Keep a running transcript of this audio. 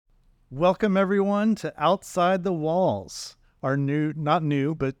Welcome everyone to Outside the Walls, our not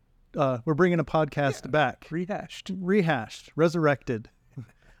new, but we're bringing a podcast back. Rehashed, resurrected.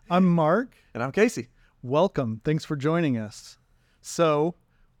 I'm Mark. And I'm Casey. Welcome. Thanks for joining us. So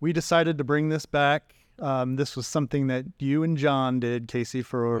we decided to bring this back. This was something that you and John did, Casey,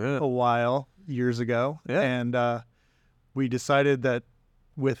 for a while, years ago. Yeah. And we decided that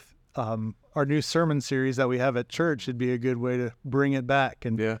with our new sermon series that we have at church, it'd be a good way to bring it back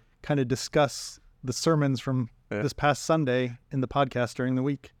and kind of discuss the sermons from this past Sunday in the podcast during the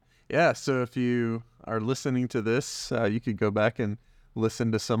week. Yeah, so if you are listening to this, you could go back and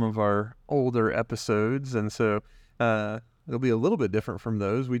listen to some of our older episodes. And so it'll be a little bit different from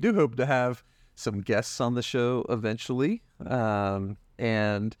those. We do hope to have some guests on the show eventually.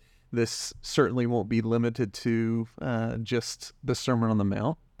 And this certainly won't be limited to just the Sermon on the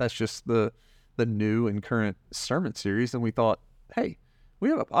Mount. That's just the new and current sermon series. And we thought, hey, we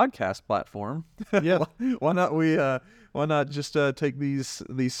have a podcast platform. Yeah. Why not just take these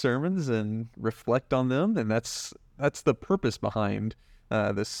sermons and reflect on them? And that's the purpose behind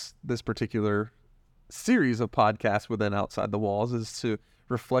this particular series of podcasts within Outside the Walls, is to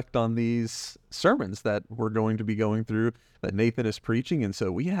reflect on these sermons that we're going to be going through, that Nathan is preaching. And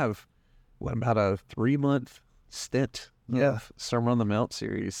so we have about a 3-month stint of Sermon on the Mount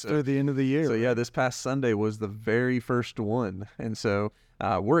series through the end of the year. So this past Sunday was the very first one. And so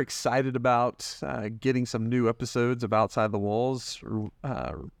we're excited about getting some new episodes of Outside the Walls,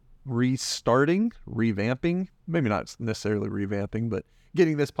 restarting, revamping, maybe not necessarily revamping, but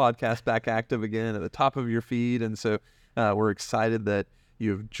getting this podcast back active again at the top of your feed. And so we're excited that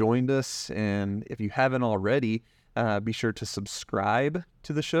you've joined us. And if you haven't already, be sure to subscribe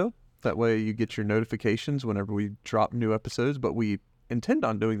to the show. That way you get your notifications whenever we drop new episodes. But we intend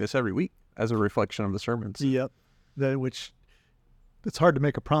on doing this every week as a reflection of the sermons. Yep. Which it's hard to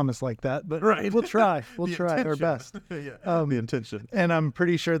make a promise like that, but we'll try. We'll try our best. The intention. And I'm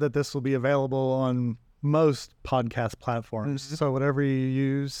pretty sure that this will be available on most podcast platforms. Mm-hmm. So whatever you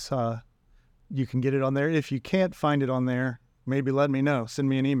use, you can get it on there. If you can't find it on there, maybe let me know. Send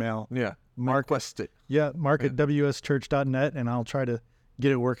me an email. Yeah. Mark Request it. Yeah, Mark at wschurch.net, and I'll try to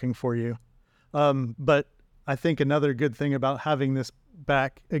get it working for you. But I think another good thing about having this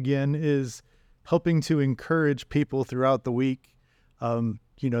back again is helping to encourage people throughout the week.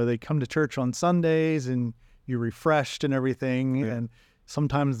 They come to church on Sundays and you're refreshed and everything. And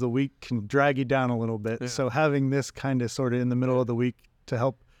sometimes the week can drag you down a little bit. Yeah. So having this kind of sort of in the middle of the week to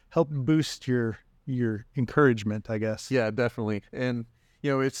help boost your encouragement, I guess. Yeah, definitely. And,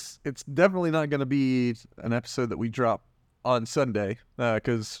 it's definitely not going to be an episode that we drop on Sunday,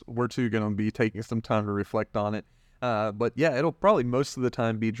 because we're going to be taking some time to reflect on it. But it'll probably most of the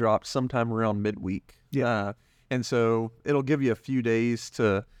time be dropped sometime around midweek. Yeah. And so it'll give you a few days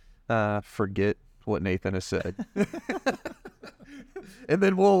to forget what Nathan has said. And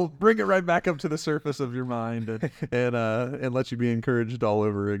then we'll bring it right back up to the surface of your mind and let you be encouraged all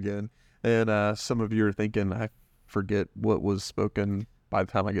over again. And some of you are thinking, I forget what was spoken by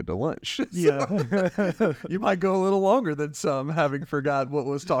the time I get to lunch. Yeah. You might go a little longer than some, having forgot what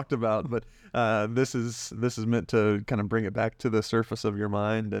was talked about. But this is meant to kind of bring it back to the surface of your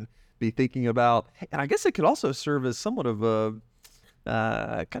mind and be thinking about. And I guess it could also serve as somewhat of a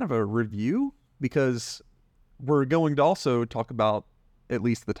kind of a review, because we're going to also talk about, at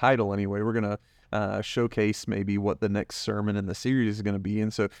least the title anyway, we're going to showcase maybe what the next sermon in the series is going to be.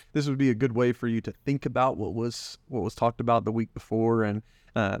 And so this would be a good way for you to think about what was talked about the week before, and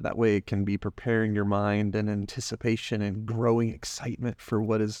that way it can be preparing your mind in anticipation and growing excitement for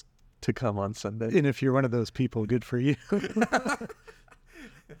what is to come on Sunday. And if you're one of those people, good for you.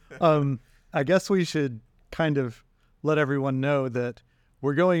 I guess we should kind of let everyone know that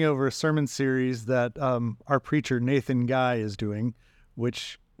we're going over a sermon series that our preacher Nathan Guy is doing,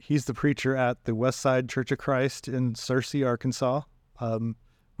 which he's the preacher at the Westside Church of Christ in Searcy, Arkansas.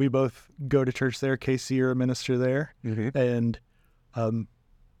 We both go to church there. Casey, you're a minister there. Mm-hmm. And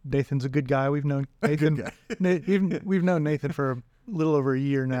Nathan's a good guy. We've known Nathan. We've known Nathan for a little over a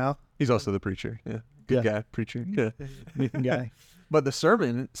year now. He's also the preacher. Yeah. Good guy, preacher. Yeah. Nathan Guy. But the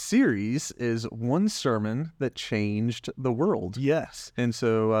sermon series is one sermon that changed the world. Yes. And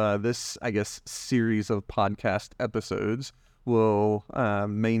so this, I guess, series of podcast episodes will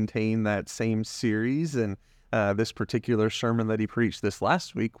maintain that same series. And this particular sermon that he preached this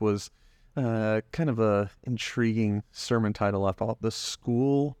last week was kind of a intriguing sermon title, I thought. The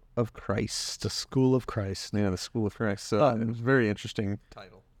School of Christ. The School of Christ. Yeah, the School of Christ. So it was a very interesting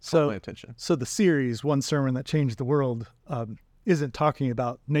title. So, caught my attention. So the series, One Sermon That Changed the World, isn't talking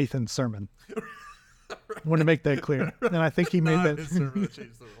about Nathan's sermon. I want to make that clear. And I think he made Not that. his sermon that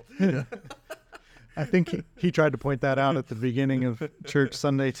changed the world. Yeah. I think he tried to point that out at the beginning of church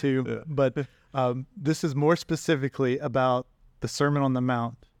Sunday too. Yeah. But this is more specifically about the Sermon on the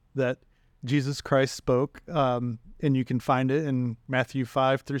Mount that Jesus Christ spoke. And you can find it in Matthew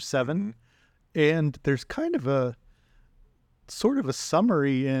 5-7. And there's kind of a sort of a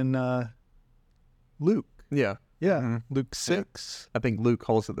summary in Luke. Yeah. Yeah. Mm-hmm. Luke 6. I think Luke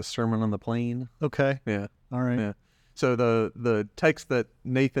calls it the Sermon on the Plain. Okay. Yeah. All right. Yeah. So the text that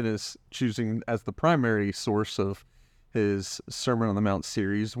Nathan is choosing as the primary source of his Sermon on the Mount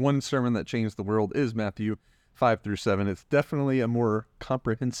series, one sermon that changed the world, is Matthew 5-7. It's definitely a more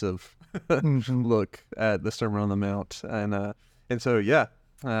comprehensive look at the Sermon on the Mount, and so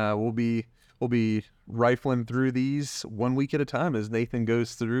we'll be rifling through these 1 week at a time as Nathan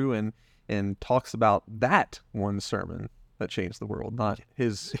goes through and talks about that one sermon that changed the world, not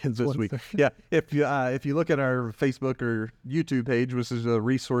his this week. Yeah, if you look at our Facebook or YouTube page, which is a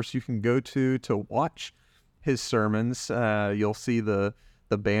resource you can go to watch his sermons, you'll see the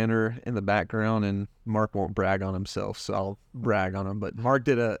banner in the background, and Mark won't brag on himself, so I'll brag on him. But Mark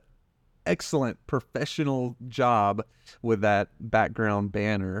did a excellent professional job with that background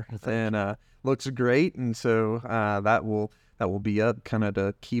banner, and looks great. And so that will be up kind of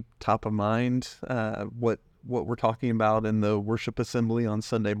to keep top of mind what we're talking about in the worship assembly on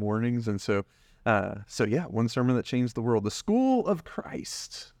Sunday mornings. And so one sermon that changed the world, the School of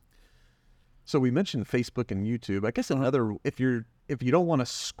Christ. So we mentioned Facebook and YouTube. I guess another, if you don't want to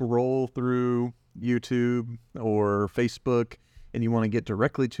scroll through YouTube or Facebook and you want to get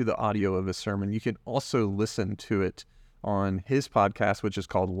directly to the audio of a sermon, you can also listen to it on his podcast, which is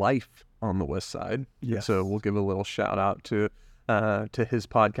called Life on the West Side. Yes. So we'll give a little shout out to his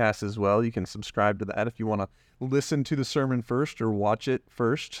podcast as well. You can subscribe to that if you want to listen to the sermon first or watch it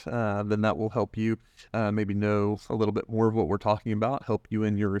first. Then that will help you maybe know a little bit more of what we're talking about, help you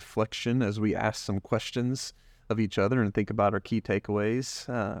in your reflection as we ask some questions of each other and think about our key takeaways.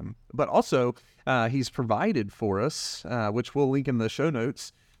 But also, he's provided for us, which we'll link in the show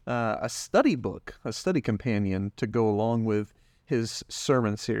notes, a study book, a study companion to go along with his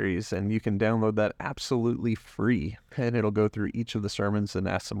sermon series, and you can download that absolutely free, and it'll go through each of the sermons and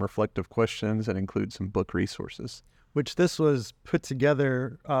ask some reflective questions and include some book resources. Which this was put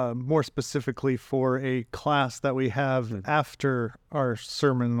together more specifically for a class that we have after our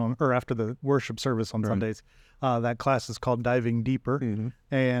sermon or after the worship service on Sundays. That class is called Diving Deeper,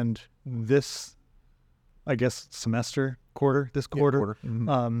 and this, I guess, quarter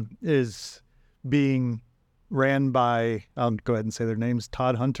is being ran by, I'll go ahead and say their names,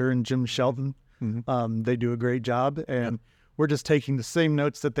 Todd Hunter and Jim Sheldon. They do a great job, and we're just taking the same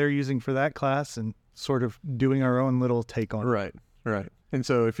notes that they're using for that class and sort of doing our own little take on it. Right. And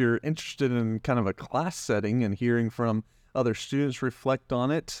so if you're interested in kind of a class setting and hearing from other students reflect on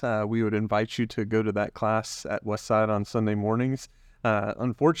it, we would invite you to go to that class at Westside on Sunday mornings.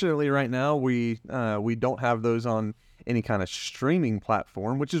 Unfortunately, right now, we don't have those on any kind of streaming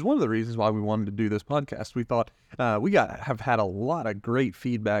platform, which is one of the reasons why we wanted to do this podcast. We thought have had a lot of great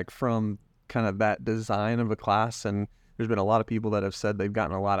feedback from kind of that design of a class, and there's been a lot of people that have said they've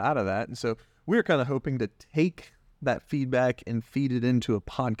gotten a lot out of that. And so we're kind of hoping to take that feedback and feed it into a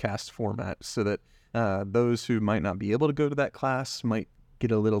podcast format so that those who might not be able to go to that class might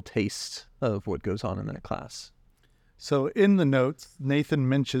get a little taste of what goes on in that class. So in the notes, Nathan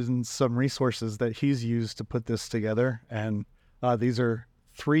mentions some resources that he's used to put this together. And these are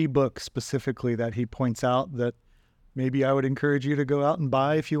 3 books specifically that he points out that maybe I would encourage you to go out and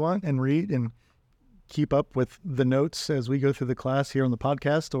buy if you want and read and keep up with the notes as we go through the class here on the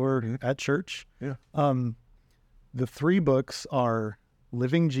podcast or at church. Yeah. The 3 books are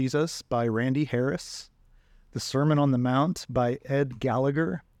Living Jesus by Randy Harris, The Sermon on the Mount by Ed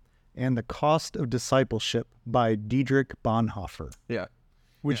Gallagher, and The Cost of Discipleship by Dietrich Bonhoeffer. Yeah.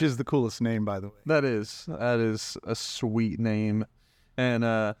 Which is the coolest name, by the way. That is a sweet name. And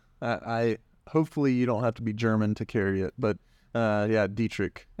I hopefully you don't have to be German to carry it, but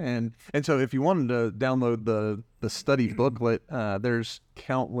Dietrich. And so if you wanted to download the study booklet, there's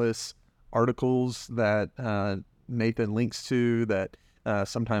countless articles that Nathan links to that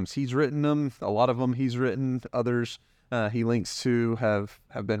sometimes he's written them. A lot of them he's written. Others he links to have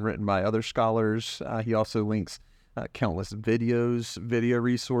been written by other scholars. He also links countless video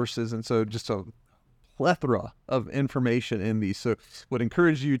resources, and so just a plethora of information in these. So would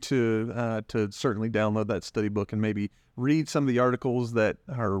encourage you to certainly download that study book and maybe read some of the articles that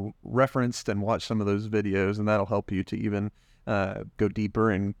are referenced and watch some of those videos, and that'll help you to even go deeper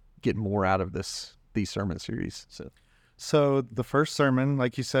and get more out of these sermon series. So the first sermon,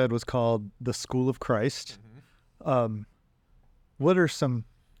 like you said, was called The School of Christ. What are some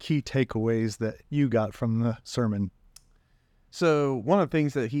key takeaways that you got from the sermon? So one of the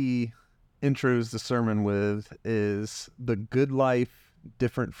things that he intros the sermon with is the good life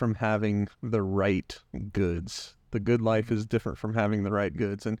different from having the right goods. The good life is different from having the right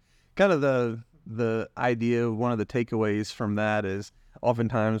goods. And kind of the idea, one of the takeaways from that is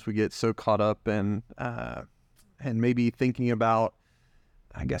oftentimes we get so caught up in and maybe thinking about,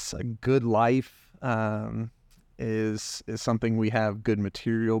 I guess, a good life is something we have good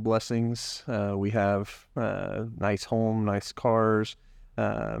material blessings. We have nice home, nice cars,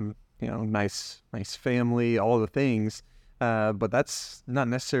 nice family, all the things. But that's not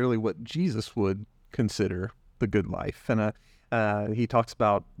necessarily what Jesus would consider the good life. And he talks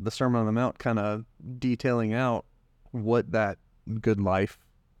about the Sermon on the Mount kind of detailing out what that good life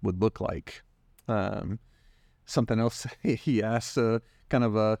would look like. Something else he asked, kind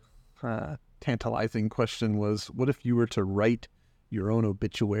of a tantalizing question, was, what if you were to write your own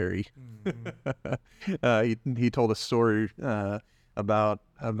obituary? He told a story about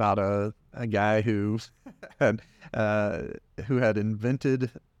a guy who had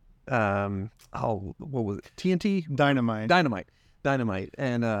invented what was it? TNT? Dynamite.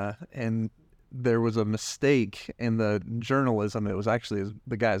 And there was a mistake in the journalism. It was actually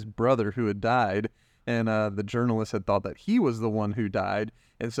the guy's brother who had died, and the journalist had thought that he was the one who died,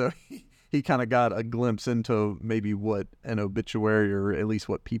 and so he kind of got a glimpse into maybe what an obituary, or at least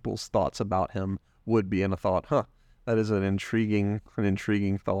what people's thoughts about him would be, and I thought, that is an intriguing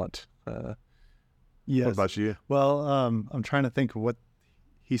thought. Yes. What about you? Well, I'm trying to think of what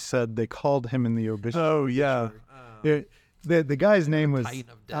he said they called him in the obituary. Oh, yeah. The guy's name was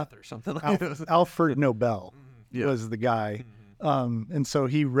Titan of Death or something like that. Alfred Nobel Yeah. was the guy. And so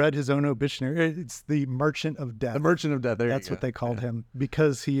he read his own obituary. It's the Merchant of Death. The Merchant of Death. That's what they called him,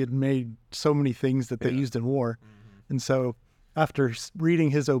 because he had made so many things that they used in war. And so after reading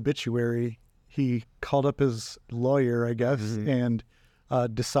his obituary, he called up his lawyer, I guess, and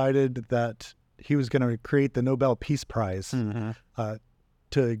decided that he was going to create the Nobel Peace Prize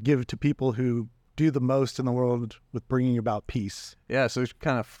to give to people who do the most in the world with bringing about peace. Yeah, so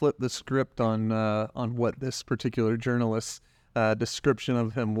kind of flip the script on what this particular journalist's description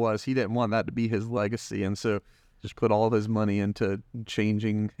of him was. He didn't want that to be his legacy, and so just put all of his money into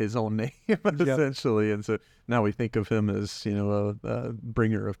changing his own name, essentially. And so now we think of him as, a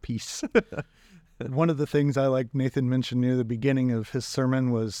bringer of peace. One of the things I like Nathan mentioned near the beginning of his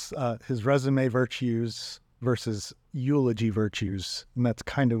sermon was his resume virtues versus eulogy virtues, and that's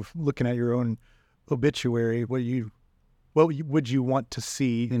kind of looking at your own obituary. What would you want to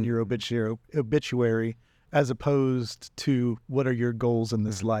see in your obituary, as opposed to what are your goals in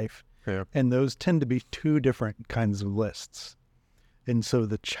this life? Yeah. And those tend to be two different kinds of lists. And so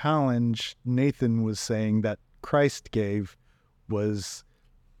the challenge Nathan was saying that Christ gave was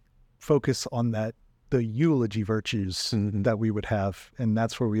focus on the eulogy virtues that we would have, and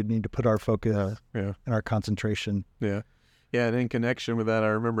that's where we'd need to put our focus and our concentration. Yeah. And in connection with that, I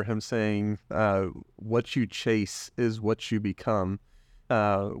remember him saying, what you chase is what you become,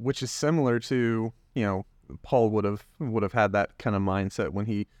 which is similar to, Paul would have had that kind of mindset when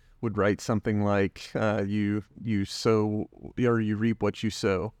he would write something like, you sow, or you reap what you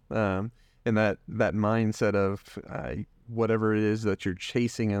sow. And that mindset of whatever it is that you're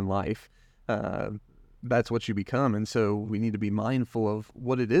chasing in life, that's what you become. And so we need to be mindful of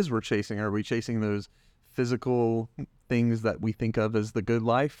what it is we're chasing. Are we chasing those physical things that we think of as the good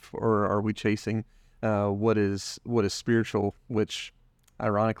life, or are we chasing what is spiritual, which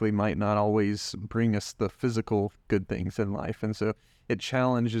ironically might not always bring us the physical good things in life? And so it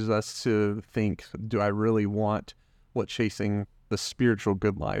challenges us to think, do I really want what chasing the spiritual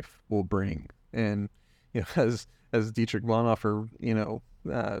good life will bring? And as Dietrich Bonhoeffer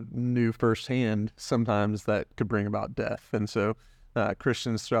knew firsthand, sometimes that could bring about death. And so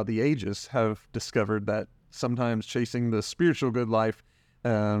Christians throughout the ages have discovered that sometimes chasing the spiritual good life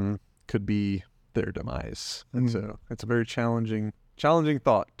could be their demise. And so it's a very challenging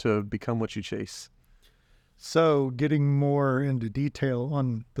thought to become what you chase. So getting more into detail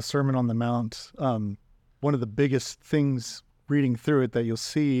on the Sermon on the Mount, one of the biggest things reading through it that you'll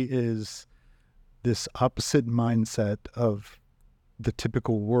see is this opposite mindset of the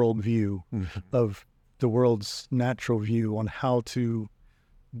typical worldview, of the world's natural view on how to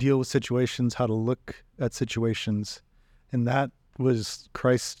deal with situations, how to look at situations. And that was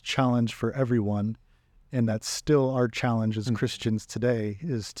Christ's challenge for everyone. And that's still our challenge as Christians today,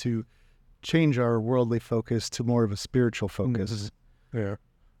 is to change our worldly focus to more of a spiritual focus. Yeah.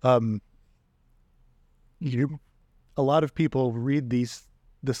 a lot of people read this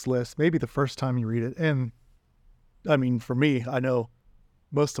list, maybe the first time you read it. And I mean, for me, I know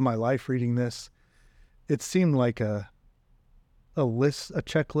most of my life reading this, it seemed like a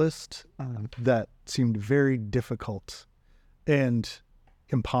checklist that seemed very difficult and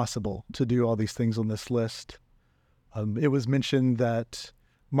impossible to do all these things on this list. It was mentioned that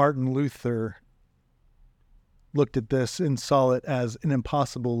Martin Luther looked at this and saw it as an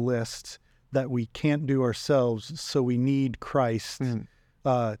impossible list that we can't do ourselves, so we need Christ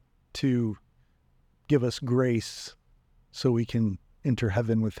to give us grace so we can enter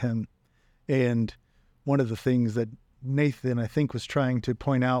heaven with him. And one of the things that Nathan, I think, was trying to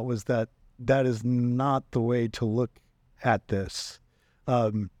point out was that is not the way to look at this.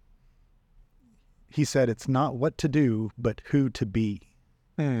 He said it's not what to do, but who to be.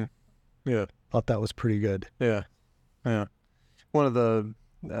 Yeah. Thought that was pretty good. Yeah. One of the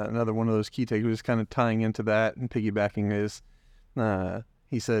another one of those key takeaways, kind of tying into that and piggybacking, is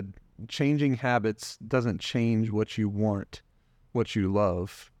he said changing habits doesn't change what you want, what you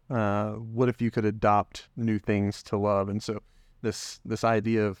love. What if you could adopt new things to love? And so this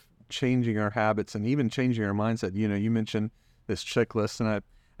idea of changing our habits and even changing our mindset, you mentioned this checklist, and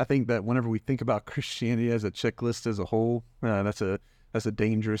I think that whenever we think about Christianity as a checklist as a whole, that's a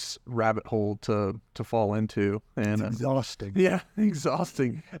dangerous rabbit hole to fall into. And it's exhausting. Yeah,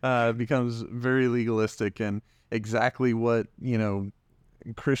 exhausting. Becomes very legalistic, and exactly what Judaizing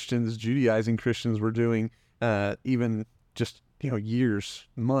Christians were doing, even just years,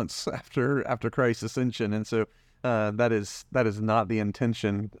 months after Christ's ascension. And so that is not the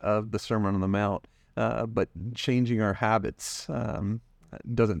intention of the Sermon on the Mount. But changing our habits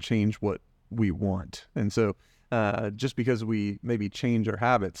doesn't change what we want. And so just because we maybe change our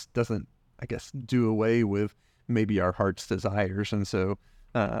habits doesn't, I guess, do away with maybe our heart's desires. And so,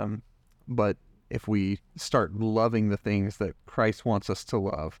 but if we start loving the things that Christ wants us to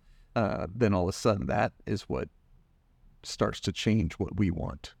love, then all of a sudden that is what starts to change what we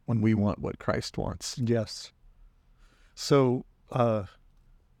want, when we want what Christ wants. Yes. So,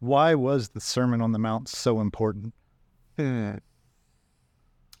 why was the Sermon on the Mount so important?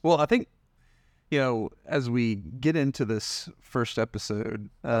 Well, I think, as we get into this first episode,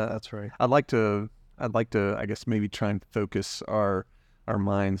 that's right. I'd like to, I guess, maybe try and focus our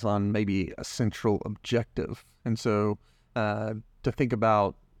minds on maybe a central objective. And so, to think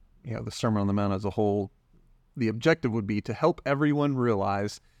about, the Sermon on the Mount as a whole, the objective would be to help everyone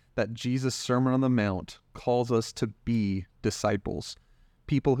realize that Jesus' Sermon on the Mount calls us to be disciples,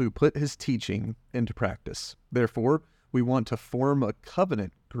 people who put his teaching into practice. Therefore, we want to form a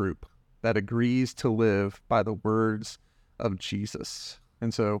covenant group that agrees to live by the words of Jesus.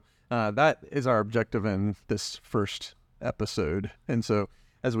 And so that is our objective in this first episode. And so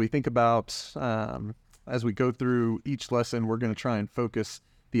as we think about, as we go through each lesson, we're going to try and focus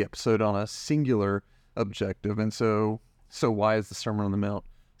the episode on a singular objective. And so why is the Sermon on the Mount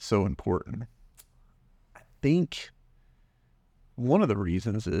so important? I think one of the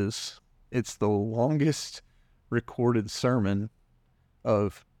reasons is it's the longest recorded sermon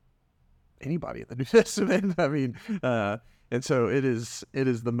of anybody in the New Testament. I mean, and so it is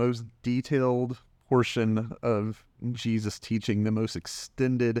the most detailed portion of Jesus' teaching, the most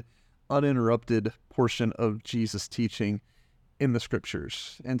extended, uninterrupted portion of Jesus' teaching in the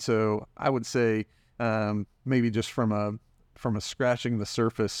scriptures. And so I would say, maybe just from a scratching the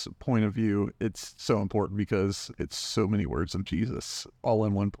surface point of view, it's so important because it's so many words of Jesus all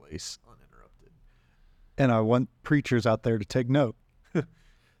in one place, uninterrupted. And I want preachers out there to take note.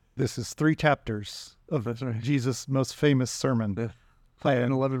 This is 3 chapters of Jesus' most famous sermon.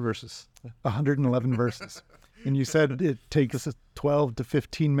 111 verses. 111 verses. And you said it takes 12 to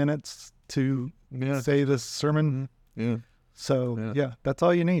 15 minutes to say this sermon. Yeah. So, that's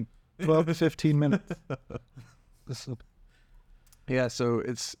all you need. 12 to 15 minutes. Yeah, so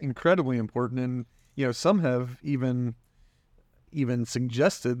it's incredibly important. And, some have even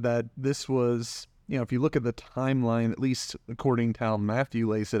suggested that this was, if you look at the timeline, at least according to how Matthew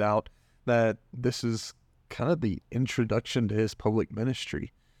lays it out, that this is kind of the introduction to his public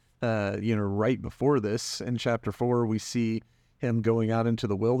ministry. Right before this, in chapter 4, we see him going out into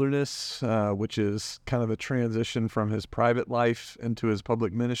the wilderness, which is kind of a transition from his private life into his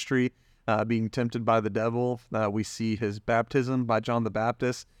public ministry, being tempted by the devil. We see his baptism by John the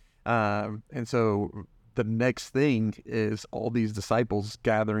Baptist. And so the next thing is all these disciples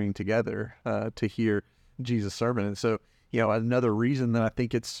gathering together to hear Jesus' sermon. And so, another reason that I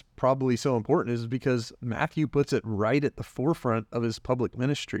think it's probably so important is because Matthew puts it right at the forefront of his public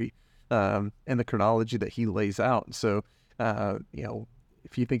ministry and the chronology that he lays out. So,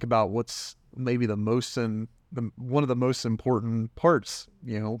 if you think about what's maybe one of the most important parts,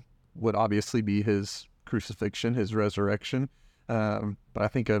 would obviously be his crucifixion, his resurrection. But I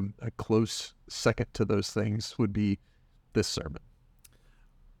think a close second to those things would be this sermon.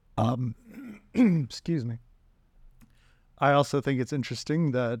 Excuse me. I also think it's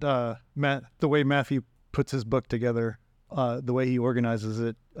interesting that the way Matthew puts his book together, the way he organizes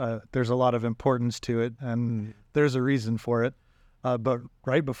it, there's a lot of importance to it, and there's a reason for it. But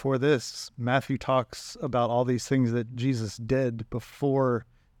right before this, Matthew talks about all these things that Jesus did before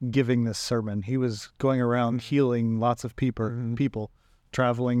giving this sermon. He was going around healing lots of people,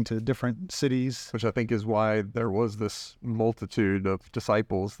 traveling to different cities. Which I think is why there was this multitude of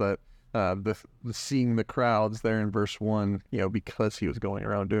disciples that seeing the crowds there in verse 1, because he was going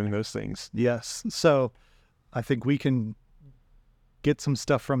around doing those things. Yes. So I think we can get some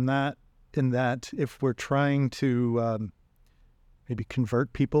stuff from that, in that if we're trying to maybe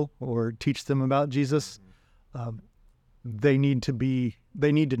convert people or teach them about Jesus, they need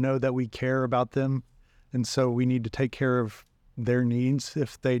to know that we care about them. And so we need to take care of their needs.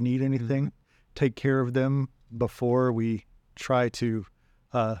 If they need anything, take care of them before we try to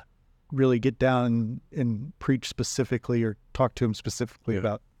really get down and preach specifically or talk to them specifically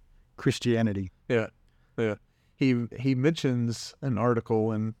about Christianity. Yeah. He mentions an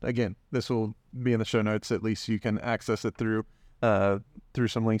article, and again, this will be in the show notes. At least you can access it through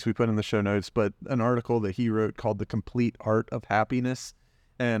some links we put in the show notes. But an article that he wrote called "The Complete Art of Happiness,"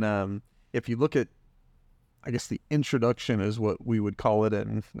 and if you look at, I guess the introduction is what we would call it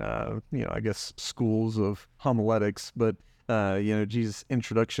in, I guess schools of homiletics. But Jesus'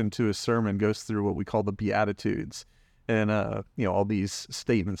 introduction to his sermon goes through what we call the Beatitudes, and all these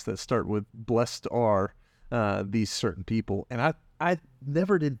statements that start with "Blessed are these certain people." And I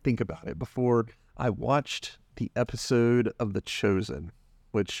never did think about it before I watched the episode of The Chosen,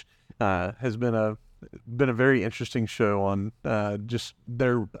 which has been a very interesting show on just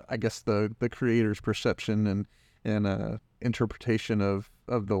their, I guess, the creator's perception and interpretation of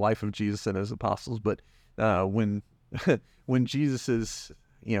the life of Jesus and his apostles. But when when Jesus is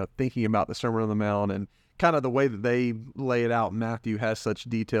thinking about the Sermon on the Mount, and kind of the way that they lay it out, Matthew has such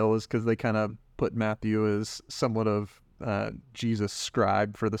detail, is because they kind of put Matthew as somewhat of Jesus'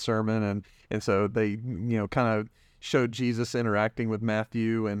 scribe for the sermon, and so they kind of showed Jesus interacting with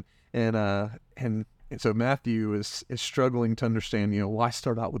Matthew, and so Matthew is struggling to understand why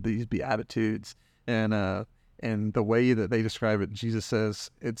start out with these Beatitudes, and the way that they describe it, Jesus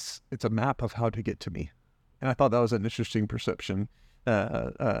says it's a map of how to get to me. And I thought that was an interesting perception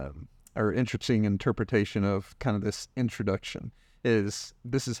or interesting interpretation of kind of this introduction.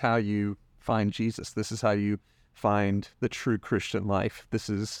 This is how you find Jesus. This is how you find the true Christian life. This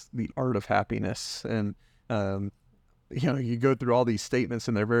is the art of happiness. And you go through all these statements,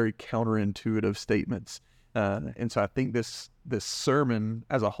 and they're very counterintuitive statements. And so I think this sermon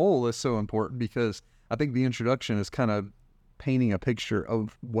as a whole is so important, because I think the introduction is kind of painting a picture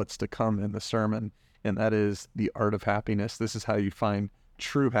of what's to come in the sermon, and that is the art of happiness. This is how you find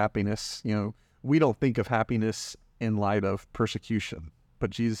true happiness. We don't think of happiness in light of persecution, but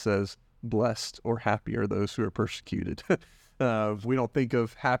Jesus says, blessed or happy are those who are persecuted. We don't think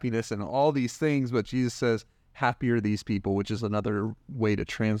of happiness in all these things, but Jesus says, happy are these people, which is another way to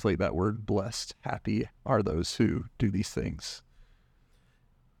translate that word blessed. Happy are those who do these things.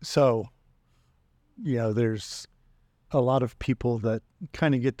 So, there's a lot of people that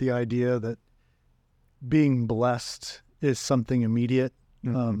kind of get the idea that being blessed is something immediate,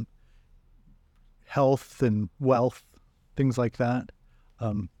 health and wealth, things like that.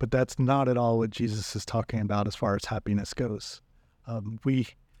 But that's not at all what Jesus is talking about as far as happiness goes. We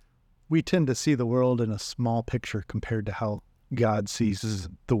tend to see the world in a small picture compared to how God sees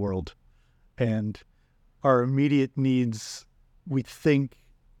the world. And our immediate needs, we think,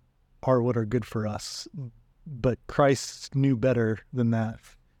 are what are good for us. But Christ knew better than that.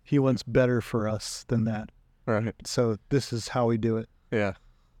 He wants better for us than that. Right. So this is how we do it. Yeah,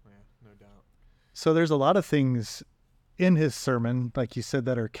 no doubt. So there's a lot of things in his sermon, like you said,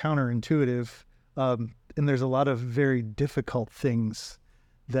 that are counterintuitive. And there's a lot of very difficult things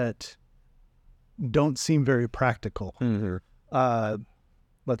that don't seem very practical.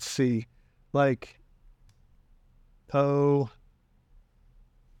 Let's see.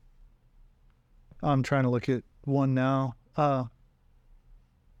 I'm trying to look at one now.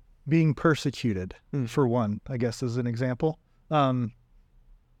 Being persecuted, for one, I guess, is an example. How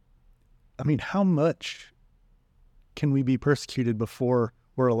much can we be persecuted before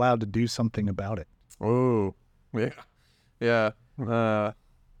we're allowed to do something about it? Oh, yeah.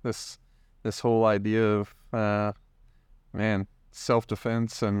 This whole idea of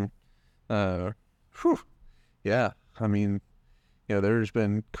self-defense and Whew, yeah. I mean, there's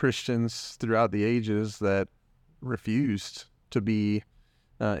been Christians throughout the ages that refused to be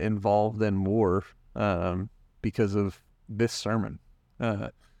involved in war because of this sermon,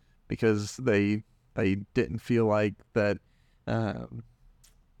 because they didn't feel like that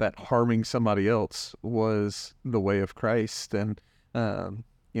that harming somebody else was the way of Christ, and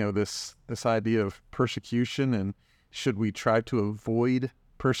this idea of persecution, and should we try to avoid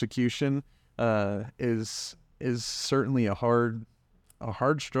persecution is certainly a hard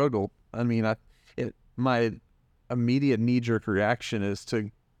struggle. I mean, my immediate knee-jerk reaction is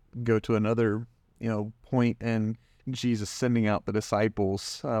to go to another point in Jesus sending out the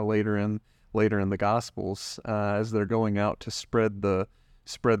disciples later in the Gospels as they're going out to spread the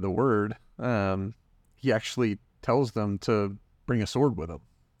word. He actually tells them to bring a sword with them,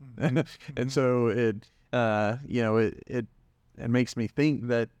 and so it makes me think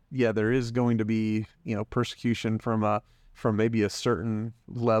that there is going to be persecution from maybe a certain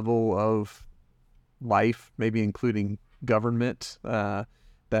level of life, maybe including government,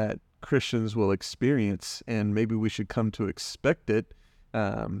 that Christians will experience, and maybe we should come to expect it.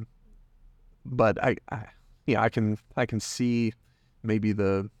 But I can see maybe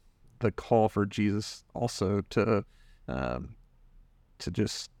the call for Jesus also to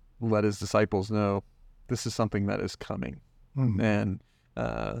just let his disciples know this is something that is coming, and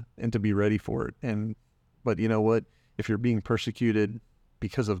to be ready for it. But you know what? If you're being persecuted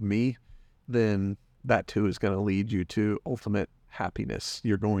because of me, then that too is going to lead you to ultimate happiness.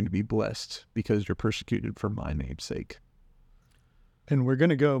 You're going to be blessed because you're persecuted for my name's sake. And we're going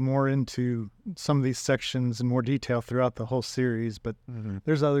to go more into some of these sections in more detail throughout the whole series, but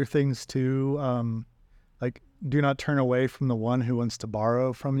there's other things too, like do not turn away from the one who wants to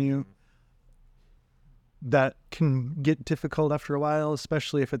borrow from you. That can get difficult after a while,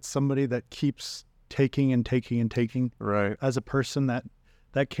 especially if it's somebody that keeps taking and taking and taking. Right. As a person,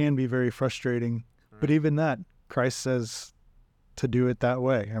 that can be very frustrating. Right. But even that, Christ says to do it that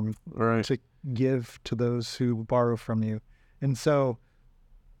way. Right. To give to those who borrow from you. And so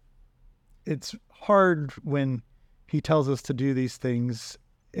it's hard when he tells us to do these things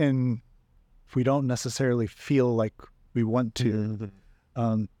and if we don't necessarily feel like we want to.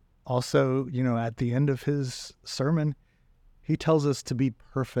 Also, at the end of his sermon, he tells us to be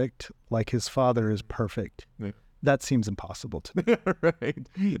perfect like his Father is perfect. Yeah. That seems impossible to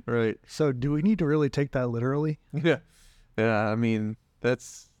me. Right. So do we need to really take that literally? Yeah. I mean,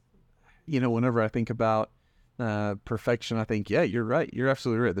 that's, whenever I think about perfection, I think, yeah, you're right. You're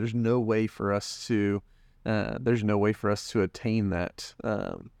absolutely right. There's no way for us to attain that.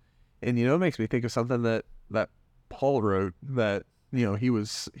 And, it makes me think of something that Paul wrote, that, he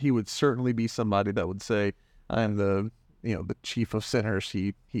would certainly be somebody that would say, I'm the chief of sinners.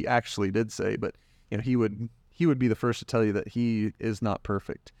 He actually did say, but, he would be the first to tell you that he is not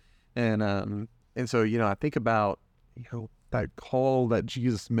perfect. And so, I think about, that call that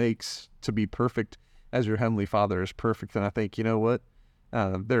Jesus makes to be perfect as your heavenly Father is perfect. And I think,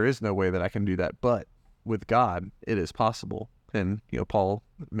 there is no way that I can do that, but with God, it is possible. And, Paul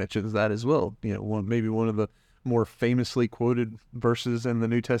mentions that as well. Maybe one of the more famously quoted verses in the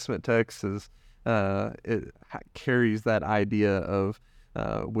New Testament text is, it carries that idea of,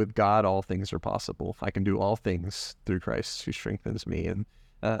 with God, all things are possible. I can do all things through Christ who strengthens me. And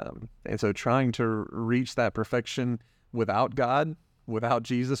so trying to reach that perfection without God, without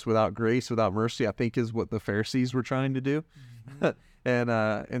Jesus, without grace, without mercy, I think is what the Pharisees were trying to do.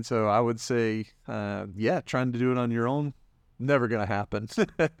 And so I would say, trying to do it on your own, never going to happen.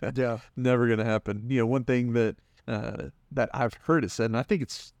 Yeah. Never going to happen. One thing that I've heard it said, and I think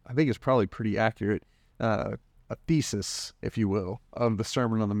it's probably pretty accurate, a thesis, if you will, of the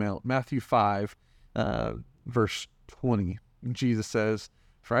Sermon on the Mount. Matthew 5, verse 20, Jesus says,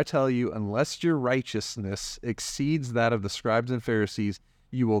 "For I tell you, unless your righteousness exceeds that of the scribes and Pharisees,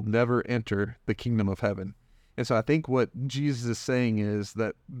 you will never enter the kingdom of heaven." And so I think what Jesus is saying is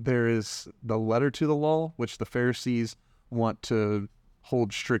that there is the letter to the law, which the Pharisees want to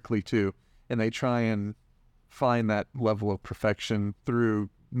hold strictly to, and they try and find that level of perfection through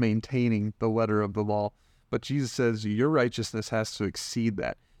maintaining the letter of the law. But Jesus says your righteousness has to exceed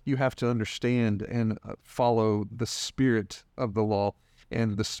that. You have to understand and follow the spirit of the law.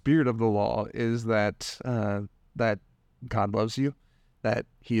 And the spirit of the law is that that God loves you, that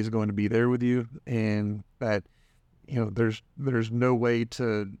he is going to be there with you, and that there's no way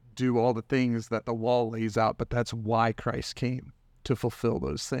to do all the things that the law lays out, but that's why Christ came, to fulfill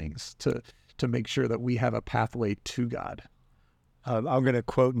those things, to make sure that we have a pathway to God. I'm going to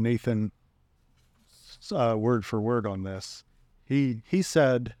quote Nathan word for word on this. He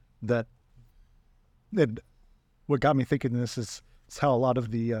said that and what got me thinking this is how a lot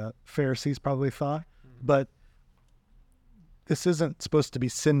of the Pharisees probably thought, but this isn't supposed to be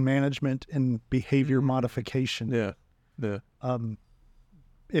sin management and behavior modification. Yeah. Yeah.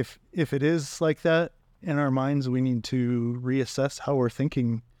 If it is like that in our minds, we need to reassess how we're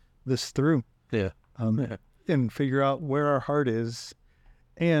thinking this through. Yeah. And figure out where our heart is.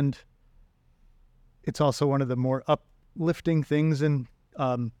 And it's also one of the more uplifting things in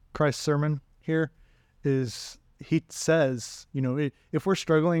Christ's sermon here is he says, if we're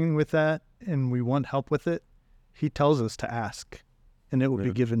struggling with that and we want help with it, he tells us to ask and it will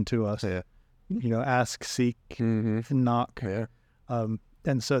be given to us. Yeah. Ask, seek, and knock. Yeah.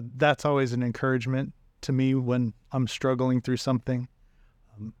 And so that's always an encouragement to me when I'm struggling through something.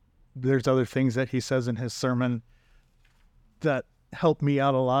 There's other things that he says in his sermon that help me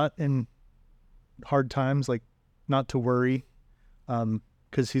out a lot in hard times, like not to worry,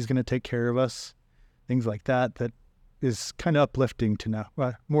 because he's going to take care of us. Things like that is kind of uplifting to know.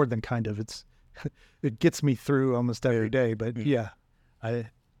 Well, more than kind of. It gets me through almost every day. But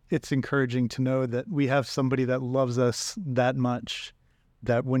it's encouraging to know that we have somebody that loves us that much,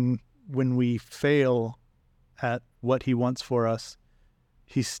 that when we fail at what he wants for us,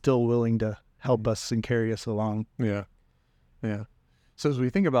 he's still willing to help us and carry us along. Yeah. Yeah. So as we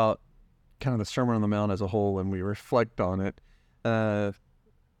think about kind of the Sermon on the Mount as a whole and we reflect on it,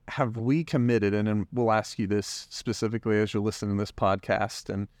 have we committed, and we'll ask you this specifically as you're listening to this podcast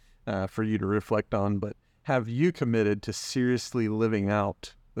and for you to reflect on, but have you committed to seriously living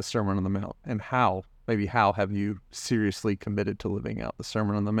out the Sermon on the Mount? And how have you seriously committed to living out the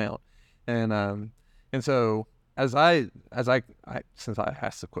Sermon on the Mount? And so as I since I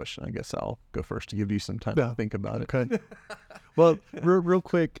asked the question, I guess I'll go first to give you some time to think about it. Okay. Well, real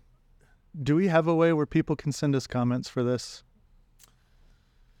quick, do we have a way where people can send us comments for this?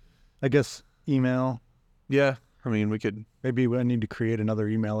 I guess email. Yeah. I mean, we could. Maybe I need to create another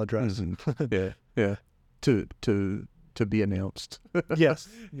email address. Yeah. To be announced. Yes.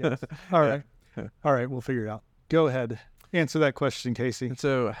 All right. All right. We'll figure it out. Go ahead. Answer that question, Casey.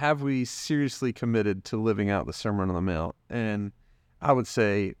 So have we seriously committed to living out the Sermon on the Mount? And I would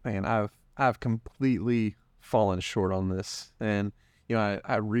say, man, I've completely fallen short on this. And,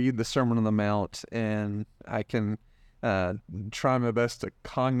 I read the Sermon on the Mount and I can try my best to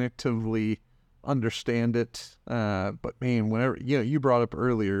cognitively understand it. But man, whenever, you brought up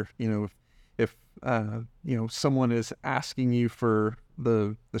earlier, if someone is asking you for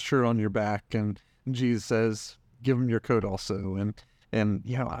the shirt on your back and Jesus says, give them your coat also. And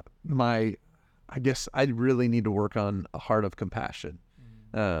I guess I really need to work on a heart of compassion.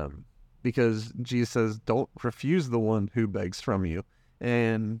 Because Jesus says, don't refuse the one who begs from you.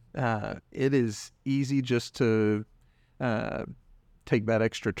 And it is easy just to take that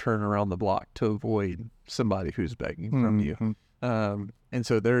extra turn around the block to avoid somebody who's begging from you. And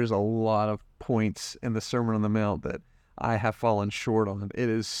so there's a lot of points in the Sermon on the Mount that I have fallen short on. It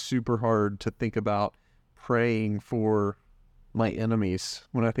is super hard to think about praying for my enemies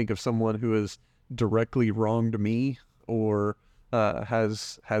when I think of someone who has directly wronged me or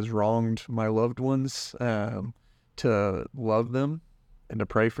has wronged my loved ones, to love them and to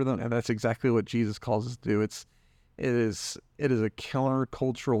pray for them. And that's exactly what Jesus calls us to do. It is a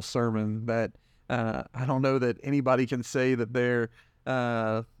countercultural sermon that I don't know that anybody can say that they're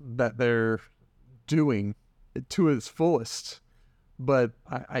doing it to its fullest. But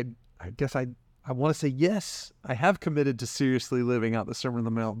I guess I want to say, yes, I have committed to seriously living out the Sermon on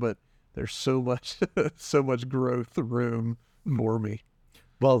the Mount, but there's so much growth room for me.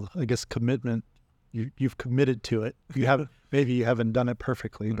 Well, I guess commitment, you've committed to it. Maybe you haven't done it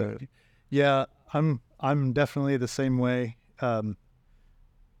perfectly, but yeah, I'm definitely the same way.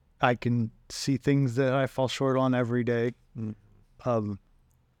 I can see things that I fall short on every day.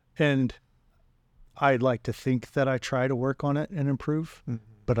 And I'd like to think that I try to work on it and improve,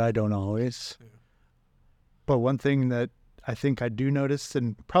 but I don't always. Yeah. But one thing that I think I do notice,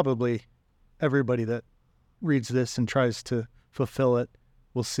 and probably everybody that reads this and tries to fulfill it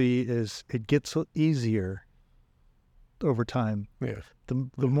will see, is it gets easier over time. Yeah. The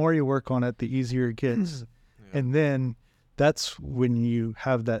more you work on it, the easier it gets. Yeah. And then that's when you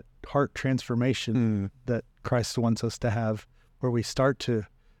have that heart transformation that Christ wants us to have, where we start to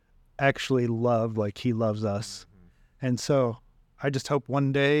actually love like he loves us. And so I just hope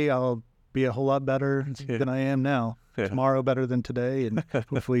one day I'll be a whole lot better than I am now. Yeah. Tomorrow better than today, and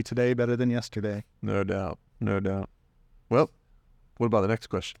hopefully today better than yesterday. No doubt. Well, what about the next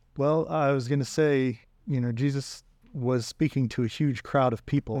question? Well, I was going to say, Jesus was speaking to a huge crowd of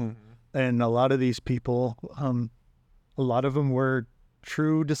people, and a lot of these people, a lot of them were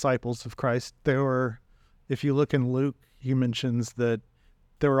true disciples of Christ. They were if you look in Luke, he mentions that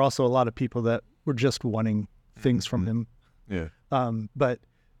there were also a lot of people that were just wanting things from him. Yeah. But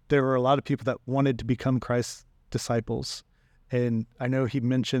there were a lot of people that wanted to become Christ's disciples. And I know he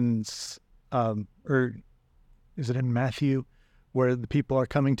mentions, or is it in Matthew, where the people are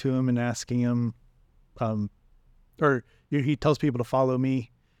coming to him and asking him, he tells people to follow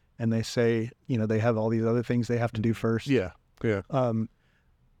me, and they say, they have all these other things they have to do first. Yeah. Yeah.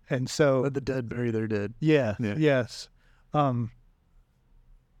 And so Let the dead bury their dead. Yeah. Yes.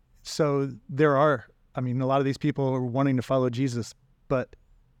 So there are, a lot of these people are wanting to follow Jesus, but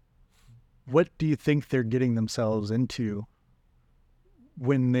what do you think they're getting themselves into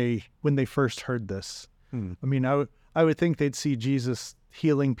when they first heard this? I would think they'd see Jesus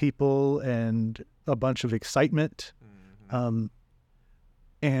healing people and a bunch of excitement.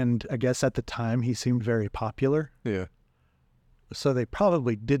 And I guess at the time he seemed very popular. Yeah. So they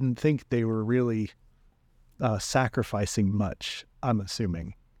probably didn't think they were really sacrificing much, I'm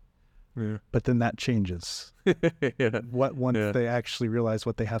assuming. Yeah. But then that changes. Once they actually realize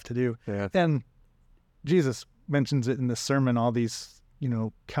what they have to do. Yeah. And Jesus mentions it in the sermon, all these,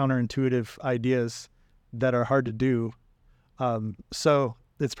 counterintuitive ideas that are hard to do. So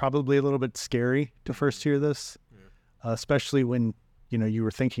it's probably a little bit scary to first hear this, especially when, you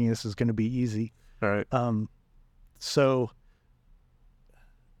were thinking this is going to be easy. All right. So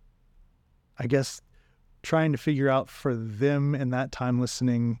I guess trying to figure out for them in that time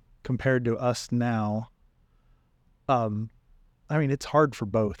listening compared to us now, it's hard for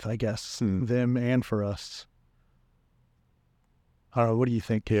both, I guess, them and for us. I don't know. What do you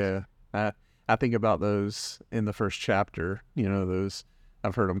think? Yeah. I think about those in the first chapter, those,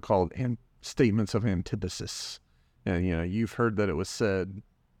 I've heard them called statements of antithesis. And, you've heard that it was said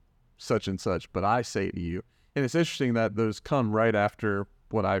such and such, but I say to you. And it's interesting that those come right after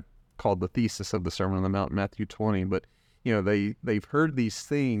what I called the thesis of the Sermon on the Mount, Matthew 20. But, they've heard these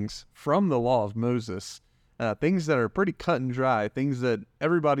things from the law of Moses, things that are pretty cut and dry, things that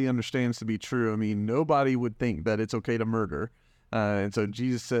everybody understands to be true. Nobody would think that it's okay to murder. And so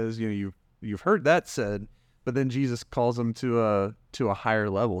Jesus says, you've heard that said, but then Jesus calls them to a higher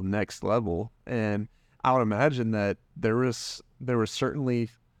level, next level. And I would imagine that there was certainly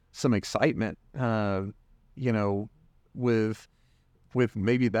some excitement, with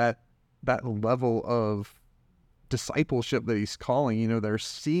maybe that level of discipleship that he's calling. They're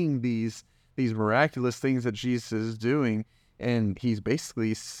seeing these miraculous things that Jesus is doing, and he's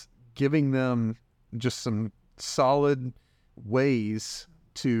basically giving them just some solid ways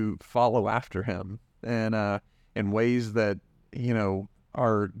to follow after him, and ways that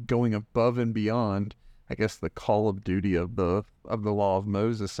are going above and beyond, I guess, the call of duty of the law of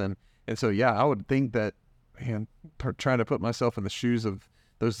Moses. And so I would think that, trying to put myself in the shoes of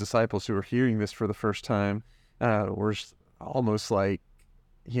those disciples who are hearing this for the first time, we're almost like,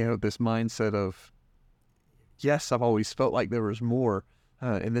 this mindset of, yes, I've always felt like there was more,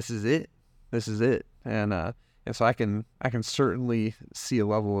 and this is it. And so I can certainly see a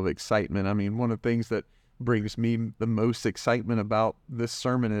level of excitement. One of the things that brings me the most excitement about this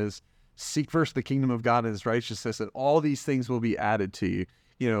sermon is, seek first the kingdom of God and his righteousness, and all these things will be added to you.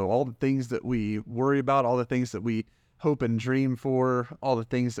 All the things that we worry about, all the things that we hope and dream for, all the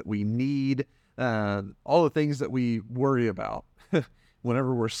things that we need, all the things that we worry about.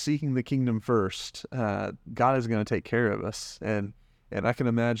 Whenever we're seeking the kingdom first, God is going to take care of us. And I can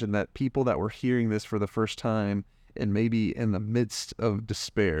imagine that people that were hearing this for the first time, and maybe in the midst of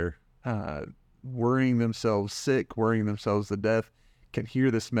despair, worrying themselves sick, worrying themselves to death, can hear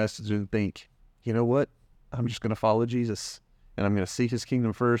this message and think, you know what? I'm just going to follow Jesus, and I'm going to seek his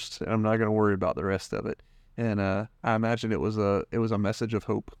kingdom first, and I'm not going to worry about the rest of it. And I imagine it was a message of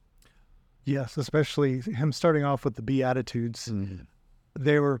hope. Yes, especially him starting off with the Beatitudes. Mm-hmm.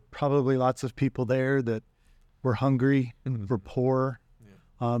 There were probably lots of people there that were hungry, were poor,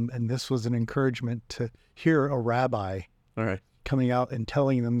 and this was an encouragement to hear a rabbi coming out and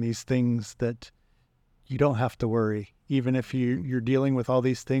telling them these things, that you don't have to worry. Even if you're dealing with all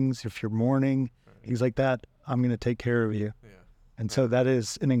these things, if you're mourning, things like that, I'm going to take care of you. And so that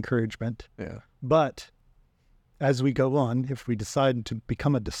is an encouragement. But as we go on, if we decide to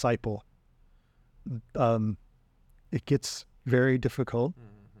become a disciple, it gets very difficult.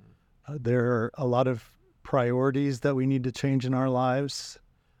 There are a lot of priorities that we need to change in our lives.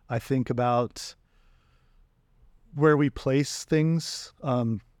 I think about where we place things,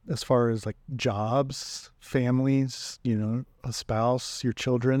 as far as like jobs, families, a spouse, your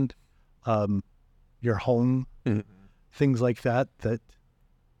children, your home, things like that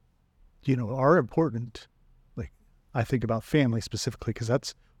are important. Like, I think about family specifically, because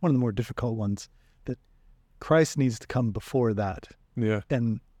that's one of the more difficult ones, that Christ needs to come before that. Yeah.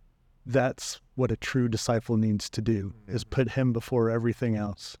 And that's what a true disciple needs to do, is put him before everything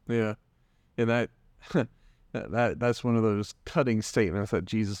else. Yeah. And that's one of those cutting statements that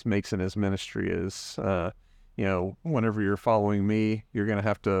Jesus makes in his ministry is, whenever you're following me, you're going to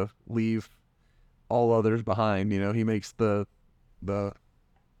have to leave all others behind. He makes the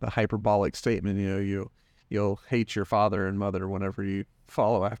hyperbolic statement, you'll hate your father and mother whenever you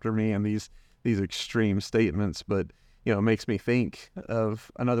follow after me, and these extreme statements. But, it makes me think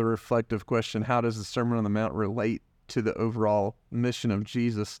of another reflective question. How does the Sermon on the Mount relate to the overall mission of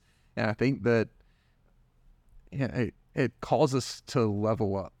Jesus? And I think that it calls us to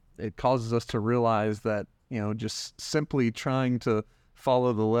level up. It causes us to realize that, just simply trying to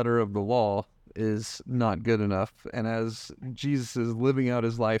follow the letter of the law is not good enough. And as Jesus is living out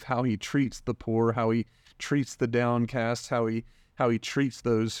his life, how he treats the poor, how he treats the downcast, how he treats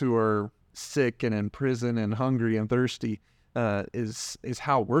those who are sick and in prison and hungry and thirsty, is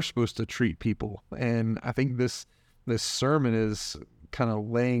how we're supposed to treat people. And I think this sermon is kind of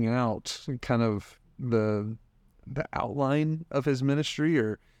laying out kind of the outline of his ministry,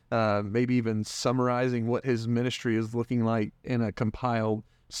 or maybe even summarizing what his ministry is looking like in a compiled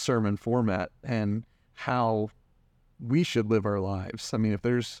sermon format, and how we should live our lives. I mean, if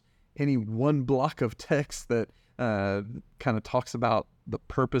there's any one block of text that kind of talks about the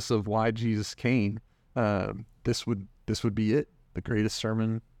purpose of why Jesus came, this would be it. The greatest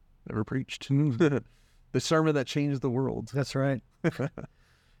sermon ever preached. The sermon that changed the world. That's right.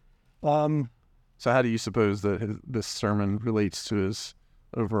 So how do you suppose that this sermon relates to his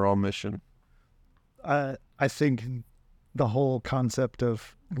overall mission? I think the whole concept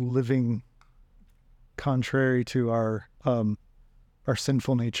of living contrary to our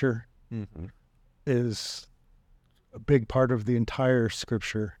sinful nature is a big part of the entire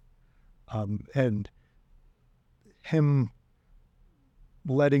scripture, and him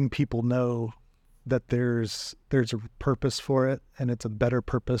letting people know that there's a purpose for it, and it's a better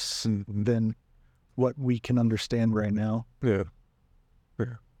purpose than what we can understand right now. Yeah.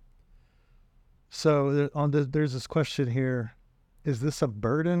 So there's this question here: is this a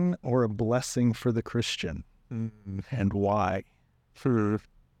burden or a blessing for the Christian, and why?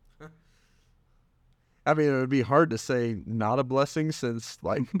 I mean, it would be hard to say not a blessing, since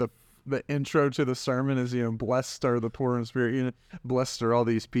like the intro to the sermon is, blessed are the poor in spirit, blessed are all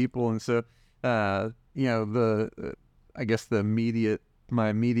these people. And so, I guess my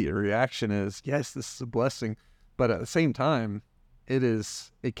immediate reaction is, yes, this is a blessing, but at the same time,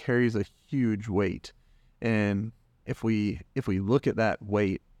 it carries a huge weight. And if we look at that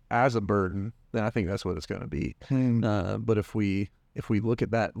weight as a burden, then I think that's what it's going to be. But if we look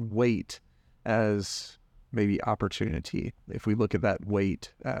at that weight as maybe opportunity, if we look at that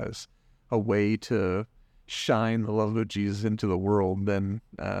weight as a way to shine the love of Jesus into the world, then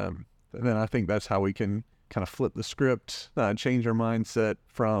I think that's how we can kind of flip the script, change our mindset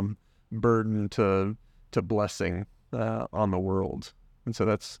from burden to blessing on the world. And so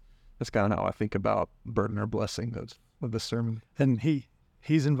that's kind of how I think about burden or blessing of the sermon. And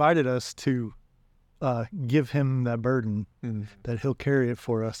he's invited us to give him that burden, that he'll carry it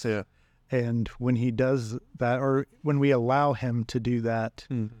for us. Yeah. And when he does that, or when we allow him to do that,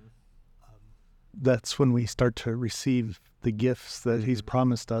 that's when we start to receive the gifts that he's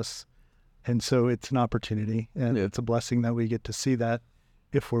promised us. And so it's an opportunity, and it's a blessing that we get to see that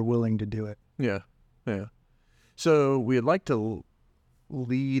if we're willing to do it. Yeah. So we'd like to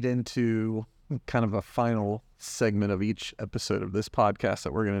lead into kind of a final segment of each episode of this podcast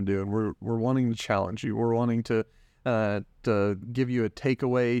that we're going to do. And we're wanting to challenge you. We're wanting to give you a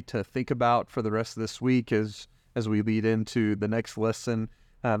takeaway to think about for the rest of this week as we lead into the next lesson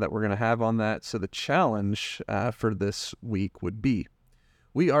that we're going to have on that. So the challenge for this week would be,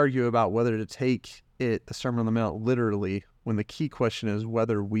 we argue about whether to take the Sermon on the Mount literally, when the key question is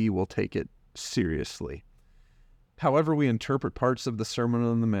whether we will take it seriously. However we interpret parts of the Sermon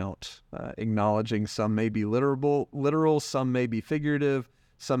on the Mount, acknowledging some may be literal, some may be figurative,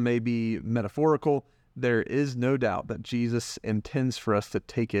 some may be metaphorical, there is no doubt that Jesus intends for us to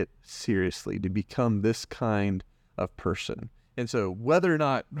take it seriously, to become this kind of person. And so whether or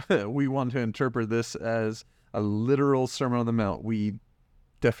not we want to interpret this as a literal Sermon on the Mount, we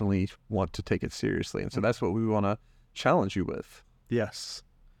definitely want to take it seriously. And so that's what we want to challenge you with. Yes.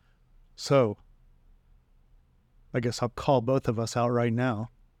 So I guess I'll call both of us out right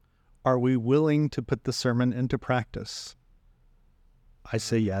now. Are we willing to put the sermon into practice? I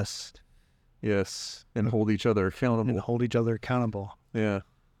say yes. Yes. And hold each other accountable. Yeah.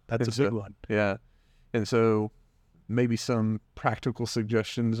 That's a big one. Yeah. And so maybe some practical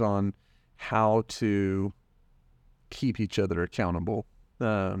suggestions on how to keep each other accountable.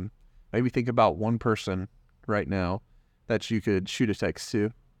 Maybe think about one person right now that you could shoot a text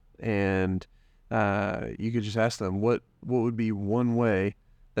to, and you could just ask them what would be one way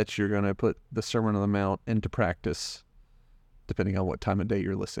that you're going to put the Sermon on the Mount into practice, depending on what time of day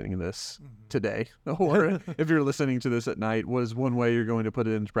you're listening to this today, or if you're listening to this at night, what is one way you're going to put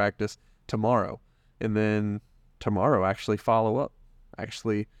it into practice tomorrow? And then tomorrow actually follow up,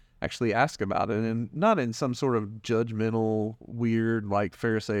 actually ask about it, and not in some sort of judgmental, weird, like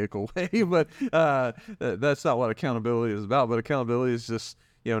Pharisaical way, but that's not what accountability is about. But accountability is just,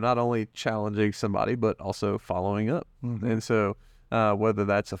 not only challenging somebody, but also following up. And so whether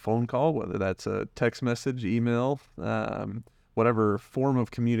that's a phone call, whether that's a text message, email, whatever form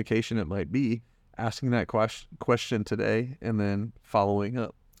of communication it might be, asking that question today and then following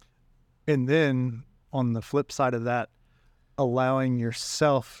up. And then on the flip side of that, allowing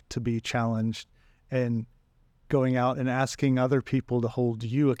yourself to be challenged and going out and asking other people to hold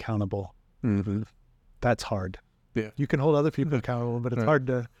you accountable. That's hard. Yeah. You can hold other people accountable, but it's hard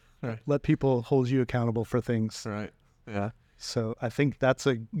to let people hold you accountable for things. Right. Yeah. So I think that's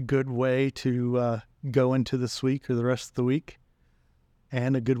a good way to go into this week or the rest of the week,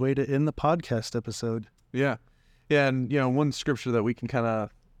 and a good way to end the podcast episode. Yeah. Yeah. And, one scripture that we can kind of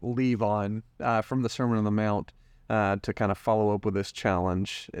leave on from the Sermon on the Mount to kind of follow up with this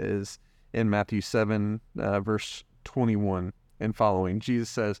challenge is in Matthew 7, verse 21 and following. Jesus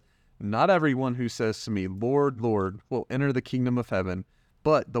says, "Not everyone who says to me, 'Lord, Lord,' will enter the kingdom of heaven,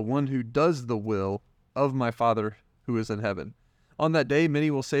 but the one who does the will of my Father who is in heaven. On that day, many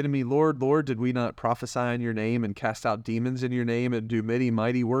will say to me, 'Lord, Lord, did we not prophesy in your name and cast out demons in your name and do many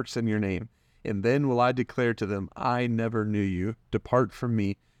mighty works in your name?' And then will I declare to them, 'I never knew you. Depart from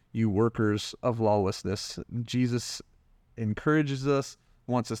me, you workers of lawlessness.'" Jesus encourages us,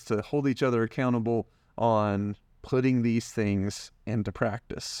 wants us to hold each other accountable on putting these things into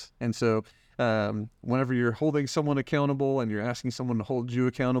practice. And so whenever you're holding someone accountable and you're asking someone to hold you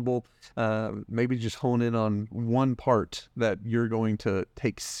accountable, maybe just hone in on one part that you're going to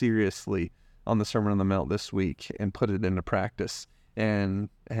take seriously on the Sermon on the Mount this week and put it into practice, and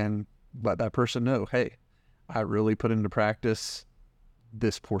let that person know, hey, I really put into practice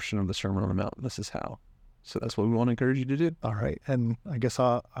this portion of the Sermon on the Mount. This is how. So that's what we want to encourage you to do. All right. And I guess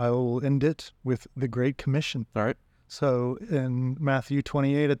I will end it with the Great Commission. All right. So in Matthew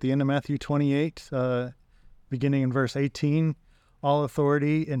 28, at the end of Matthew 28, beginning in verse 18, "All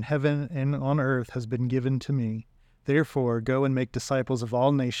authority in heaven and on earth has been given to me. Therefore, go and make disciples of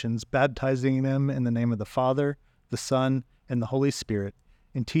all nations, baptizing them in the name of the Father, the Son, and the Holy Spirit,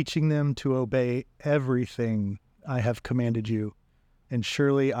 and teaching them to obey everything I have commanded you. And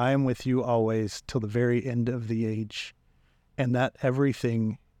surely I am with you always till the very end of the age." And that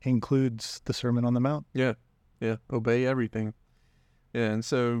everything includes the Sermon on the Mount. Yeah. Obey everything. Yeah. And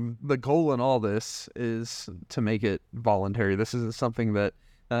so the goal in all this is to make it voluntary. This isn't something that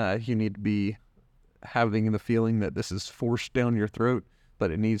you need to be having the feeling that this is forced down your throat,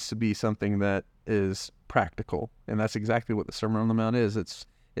 but it needs to be something that is practical. And that's exactly what the Sermon on the Mount is. It's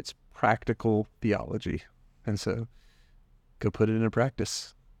practical theology. And so go put it into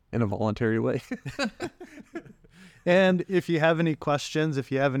practice in a voluntary way. And if you have any questions,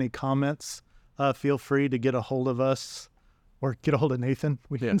 if you have any comments, feel free to get a hold of us or get a hold of Nathan.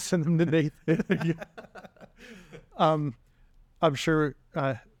 We can send them to Nathan. I'm sure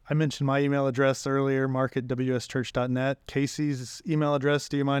I mentioned my email address earlier, mark@wschurch.net. Casey's email address,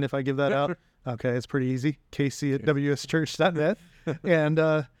 do you mind if I give that out? Sure. Okay, it's pretty easy. Casey@wschurch.net. And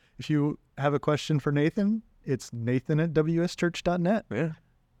if you have a question for Nathan, it's nathan@wschurch.net. Yeah.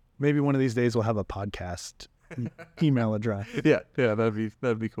 Maybe one of these days we'll have a podcast email address. Yeah,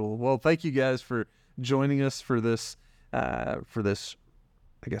 that'd be cool. Well, thank you guys for joining us for this, I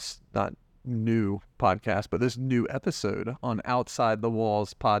guess not new podcast, but this new episode on Outside the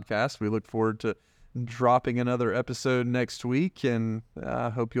Walls podcast. We look forward to dropping another episode next week, and I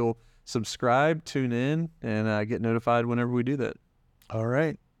hope you'll subscribe, tune in, and get notified whenever we do that. All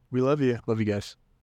right. We love you. Love you guys.